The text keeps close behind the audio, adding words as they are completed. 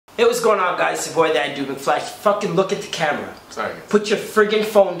Hey, what's going on, guys? It's your boy, ThatdudeMCFLY. Fucking look at the camera. Sorry. Put your friggin'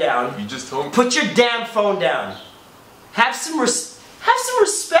 phone down. You just told me. Put your damn phone down. Have some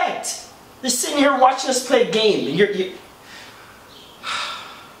respect. They're sitting here watching us play a game, and you're...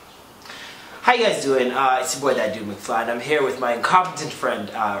 How you guys doing? It's your boy, ThatdudeMCFLY, and I'm here with my incompetent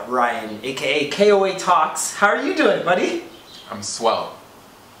friend, Ryan, aka KOA Talks. How are you doing, buddy? I'm swell,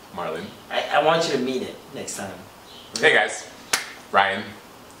 Marlon. I want you to mean it next time. Hey guys, Ryan.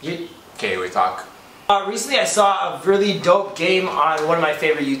 You... KOA Talk. Recently I saw a really dope game on one of my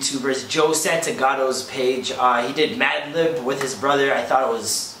favorite YouTubers, Joe Santagato's page. He did Mad Lib with his brother. I thought it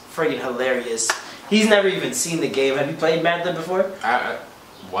was friggin' hilarious. He's never even seen the game. Have you played Mad Lib before? A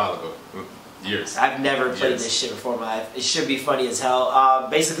while ago. Years. I've never played this shit before in my life. It should be funny as hell.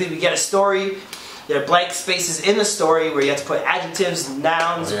 Basically, we get a story. There are blank spaces in the story where you have to put adjectives,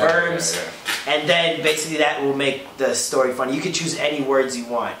 nouns, verbs, and then basically that will make the story funny. You can choose any words you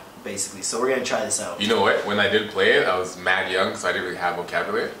want, basically. So we're gonna try this out. You know what? When I did play it, I was mad young, so I didn't really have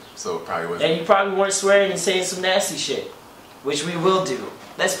vocabulary. So it probably wasn't. And you probably weren't swearing and saying some nasty shit, which we will do.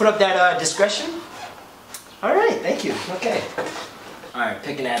 Let's put up that discretion. All right, thank you. Okay. All right,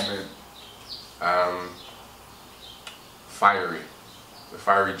 pick an adverb. Fiery. The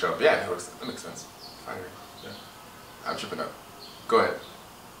fiery jump. Yeah, that makes sense. Fiery. Yeah. I'm tripping up. Go ahead.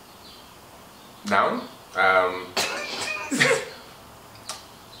 Noun?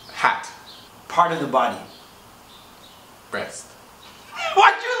 Hat. Part of the body. Breast.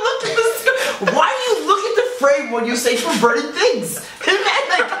 Why do you look at this? Why do you look at the frame when you say perverted things?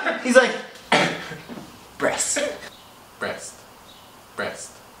 He's like, breast. Breast.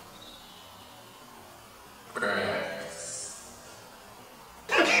 Breast. Breast.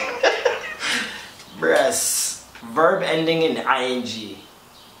 Breasts. Verb ending in ing.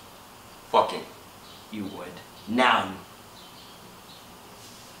 Fucking. You would. Noun.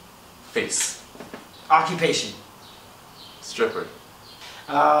 Face. Occupation. Stripper.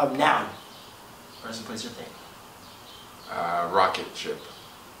 Noun. Person, place, or thing. Rocket ship.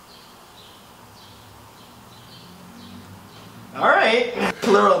 Alright.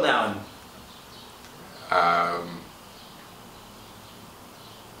 Plural noun.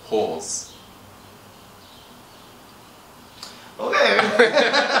 Holes. Okay.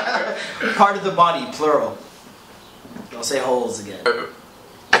 Part of the body, plural. Don't say holes again.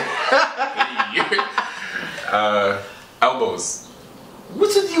 Elbows.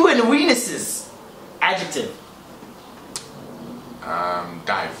 What's with you and weenuses? Adjective.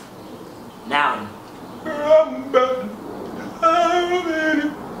 Dive. Noun.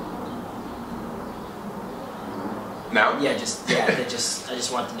 Noun? Yeah, I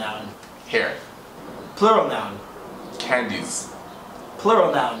just want the noun. Hair. Plural noun. Candies.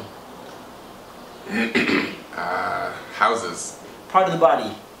 Plural noun. Houses. Part of the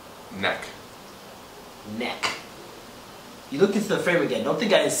body. Neck. Neck. You looked into the frame again. Don't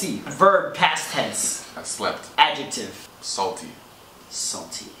think I didn't see. Verb, past tense. I slept. Adjective. Salty.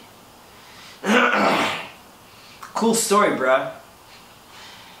 Salty. Cool story, bruh.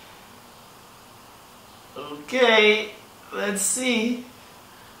 Okay, let's see.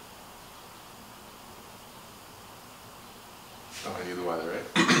 Oh, I knew the weather, right?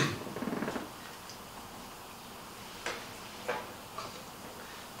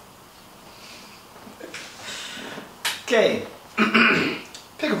 Okay.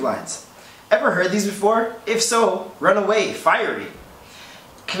 Pickup lines. Ever heard these before? If so, run away, fiery.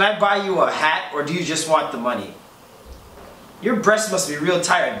 Can I buy you a hat, or do you just want the money? Your breast must be real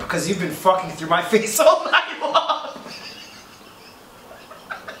tired because you've been fucking through my face all night long.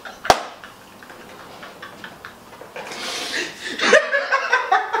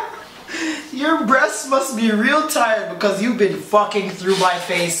 Your breasts must be real tired because you've been fucking through my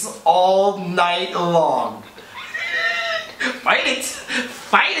face all night long. Fight it!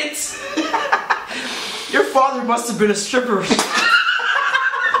 Fight it! Your father must have been a stripper.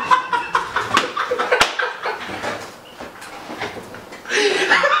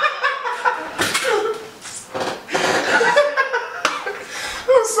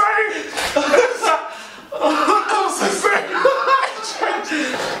 I'm sorry. I'm so sorry.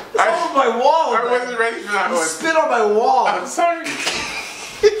 On my wall. I wasn't ready for that You one. spit on my wall. I'm sorry.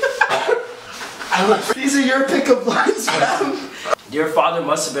 These are your pickup lines, fam. Your father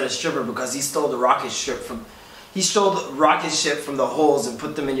must have been a stripper because he stole the rocket ship from the holes and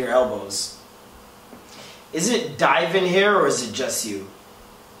put them in your elbows. Is it dive in here or is it just you?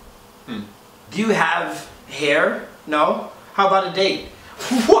 Do you have hair? No? How about a date?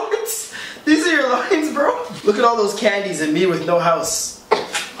 What? These are your lines, bro? Look at all those candies and me with no house.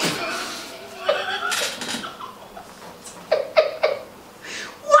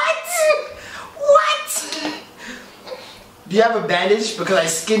 What? Do you have a bandage? Because I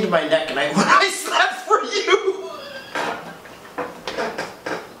skinned my neck when I slept for you.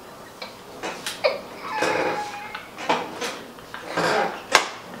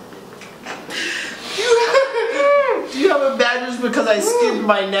 Do you have a bandage? Because I skinned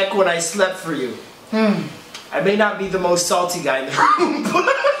my neck when I slept for you. I may not be the most salty guy in the room, but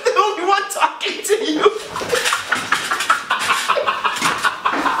I'm the only one talking to you.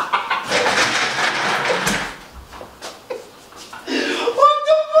 What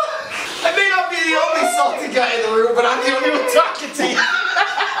the fuck? I may not be the only salty guy in the room, but I'm the only one talking to you.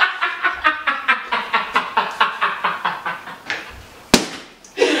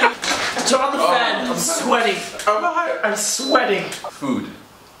 Draw the fan. I'm sweating. I'm sweating. Food.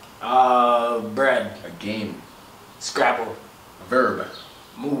 Bread. A game. Scrabble. Verb.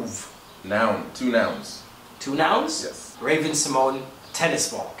 Move. Noun. 2 nouns. 2 nouns? Yes. Raven Simone. Tennis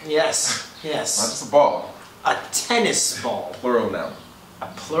ball. Yes. Not Yes. just a ball. A tennis ball. Plural noun. A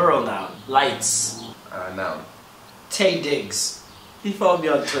plural noun. Lights. Noun. Tay Diggs. He followed me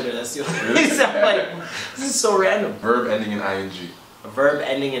on Twitter. That's the only reason I'm like, this is so random. Verb ending in ing. A verb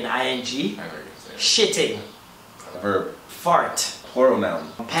ending in ing. I know you can say Shitting. it. Verb. Fart. Plural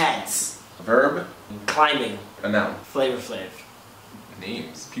noun. Pads. Verb. Climbing. A noun. Flavor Flav.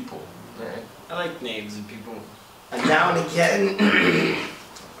 Names. People. Alright. I like names and people. A noun again.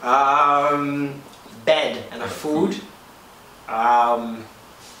 Bed and a food.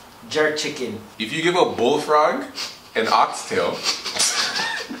 Jerk chicken. If you give a bullfrog an oxtail,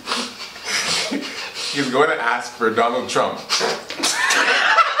 he's going to ask for Donald Trump.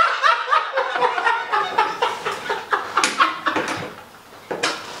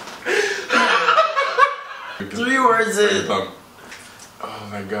 Three words in. Oh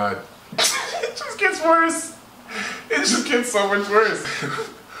my god. It just gets worse. It just gets so much worse.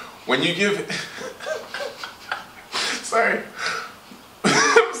 When you give... Sorry.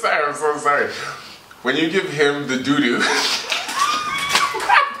 I'm sorry, I'm so sorry. When you give him the doo-doo...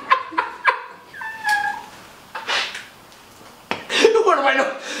 What am I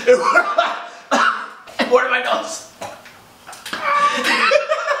doing? What am I doing?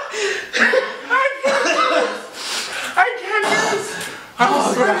 I can't do this. I'm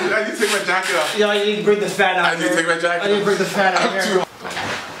sweating. I need to take my jacket off. Yo, I need to bring the fan out. I need to take my jacket off. I need to bring the fan out I'm here. too...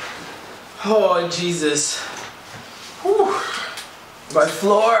 Oh, Jesus. Whew. My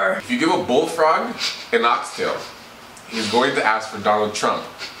floor. If you give a bullfrog an oxtail, he's going to ask for Donald Trump.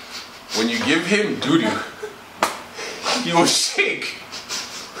 When you give him doo-doo, he will shake.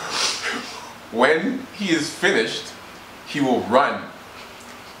 When he is finished, he will run.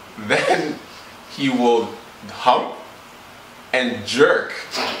 Then he will hump and jerk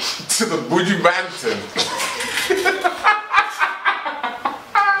to the Buju Banton.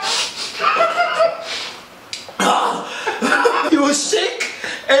 He will shake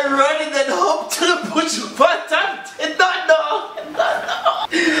and run and then hump to the Buju Banton. Did not know. Did not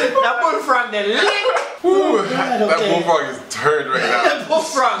know. That bullfrog then lit. Ooh, God, that okay. bullfrog is turned right now. That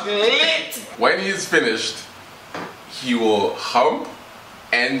bullfrog lit. When he is finished, he will hump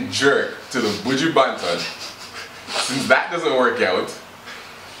and jerk to the Buju Banton. Since that doesn't work out,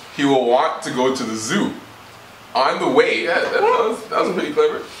 he will want to go to the zoo. On the way, that was pretty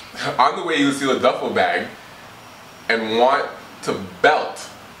clever. On the way, he will steal a duffel bag and want to belt.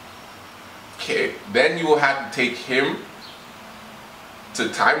 Okay, then you will have to take him to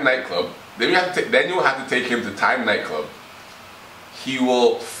Time nightclub. Then you will have to take him to Time nightclub. He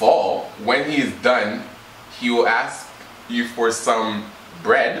will fall. When he is done, he will ask you for some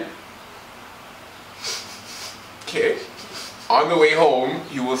bread. Okay. On the way home,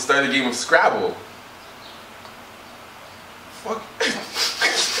 he will start a game of Scrabble. Fuck.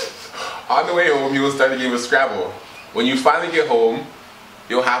 On the way home, he will start a game of Scrabble. When you finally get home,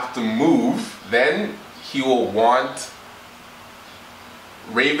 you'll have to move. Then he will want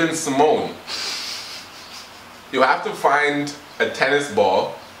Raven Simone. You'll have to find a tennis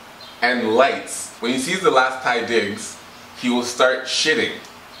ball and lights. When he sees the last Ty Diggs, he will start shitting.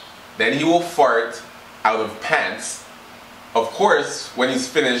 Then he will fart out of pants. Of course, when he's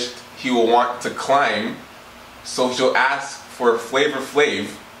finished, he will want to climb. So he'll ask for Flavor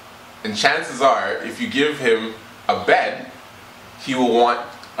Flav. And chances are, if you give him a bed, he will want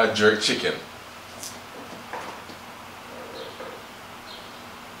a jerk chicken.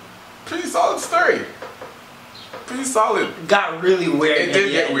 Pretty solid story. Pretty solid. It got really weird. It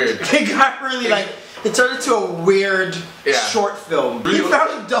did get weird. It got really it turned into a weird short film. Really? He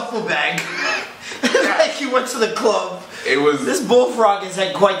found a duffel bag. Like he went to the club. It was. This bullfrog has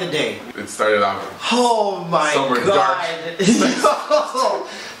had quite the day. It started off. Oh my god. Yo,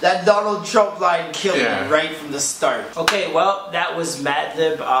 that Donald Trump line killed me right from the start. Okay, well, that was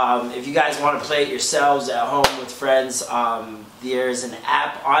Madlib. If you guys want to play it yourselves at home with friends, there's an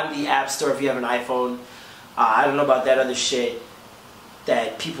app on the App Store if you have an iPhone. I don't know about that other shit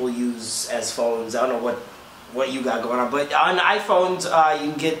that people use as phones. I don't know what you got going on. But on iPhones,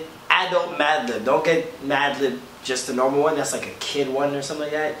 you can get adult Madlib. Don't get Madlib just the normal one. That's like a kid one or something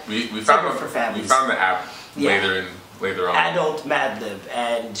like that. We found like for families. We found the app later on. Adult Madlib,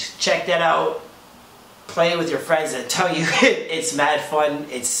 and check that out. Play it with your friends and tell you it's mad fun.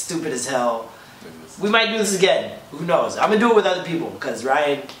 It's stupid as hell. We might do this again. Who knows? I'm gonna do it with other people because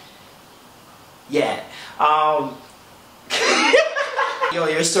Ryan. Yeah. Yo,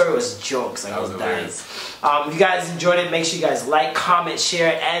 your story was jokes. Like I was dying. If you guys enjoyed it, make sure you guys like, comment,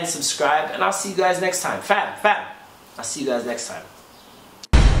 share, and subscribe. And I'll see you guys next time. Fam. I'll see you guys next time.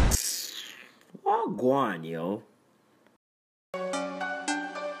 Wagwan, yo.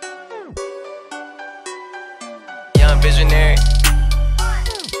 Young visionary.